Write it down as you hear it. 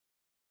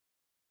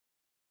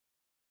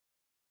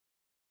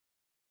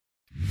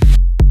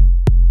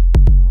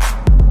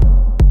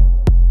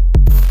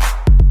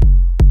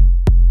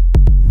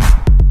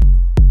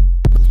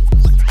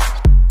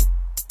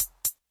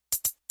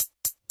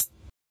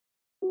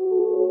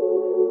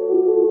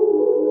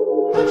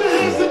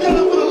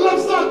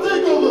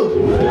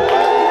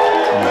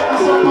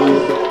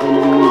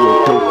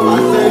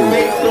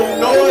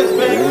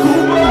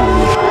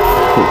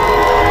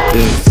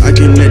I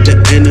can't let the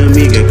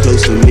enemy get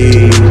close to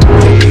me.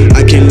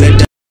 I can't let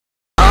the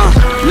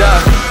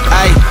look,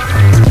 ayy,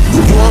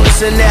 you want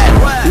this and that,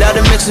 love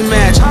to mix and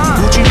match,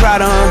 Gucci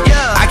Prada,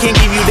 I can't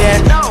give you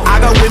that, I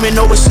got women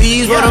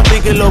overseas, but I'm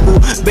thinking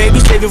local, baby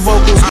save your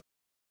vocals.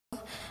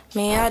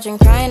 Me, I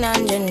drink pine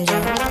and ginger,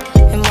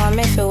 and want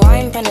me for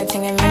wine,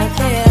 penalting, and me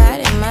play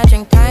that. I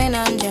drink pine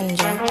and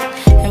ginger,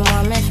 and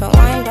want me for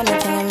wine,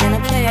 penalting, and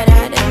me play that.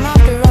 And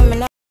after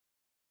rum,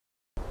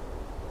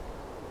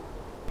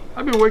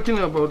 I've been working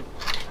about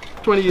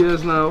 20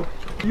 years now.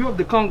 You have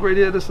the conch right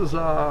here. This is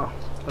a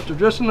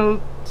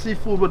traditional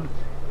seafood what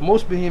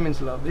most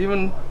Bahamians love.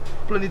 Even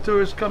plenty of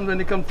tourists come when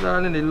they come to the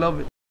island, they love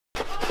it.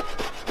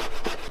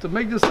 To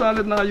make this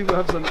salad now, you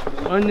have some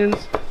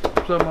onions,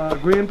 some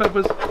green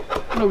peppers.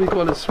 You know, we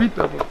call it sweet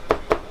pepper.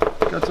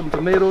 Got some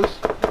tomatoes.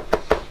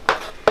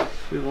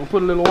 We're gonna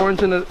put a little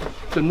orange in it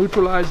to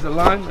neutralize the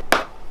lime.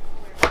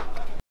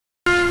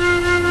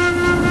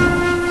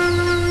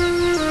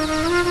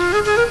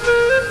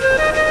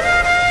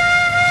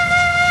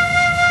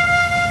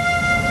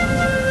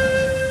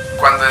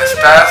 Cuando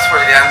estás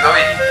foldeando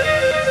y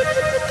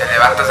te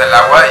levantas del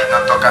agua y no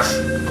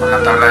tocas con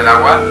la tabla del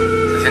agua,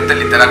 se siente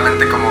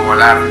literalmente como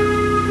volar.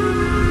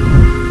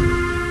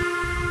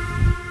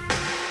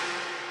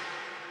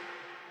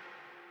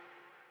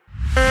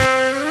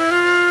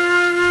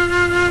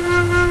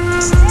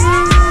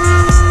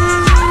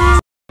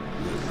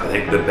 I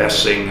think the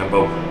best thing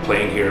about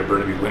playing here at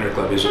Burnaby Winter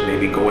Club isn't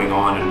maybe going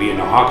on and being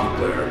a hockey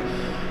player.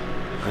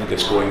 I think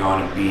it's going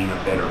on and being a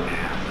better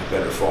man, a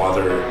better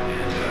father,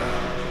 and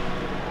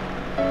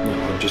you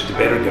know, just a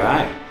better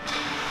guy.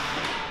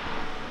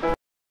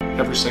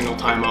 Every single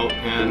time out,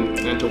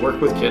 and to work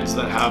with kids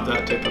that have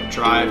that type of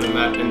drive and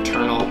that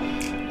internal,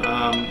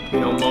 you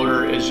know,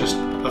 motor is just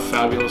a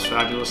fabulous,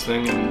 fabulous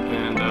thing.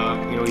 And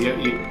you know,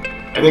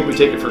 I think we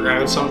take it for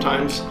granted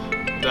sometimes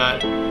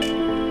that,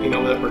 you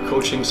know, that we're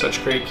coaching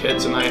such great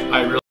kids, and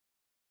I really.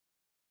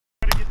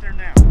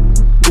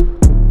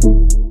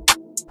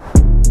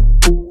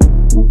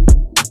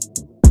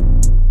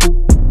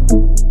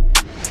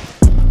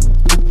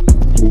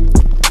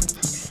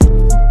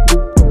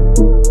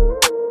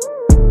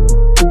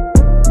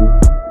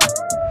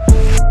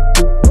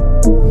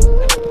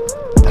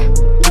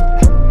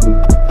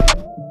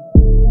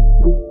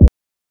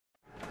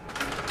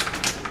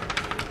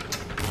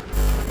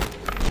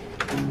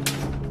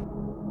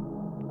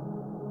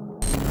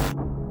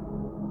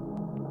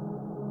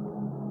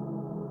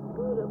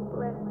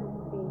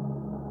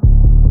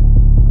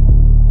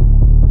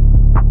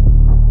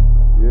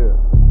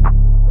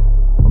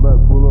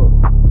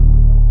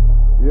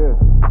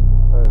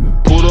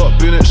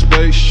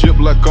 Spaceship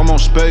like I'm on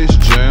Space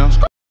Jam.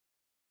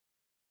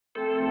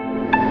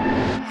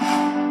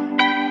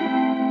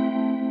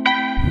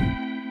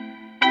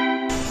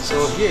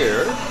 So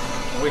here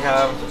we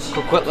have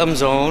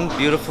Coquitlam's own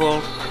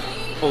beautiful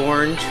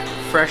orange,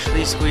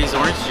 freshly squeezed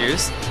orange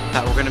juice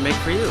that we're going to make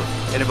for you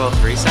in about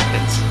 3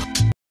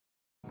 seconds.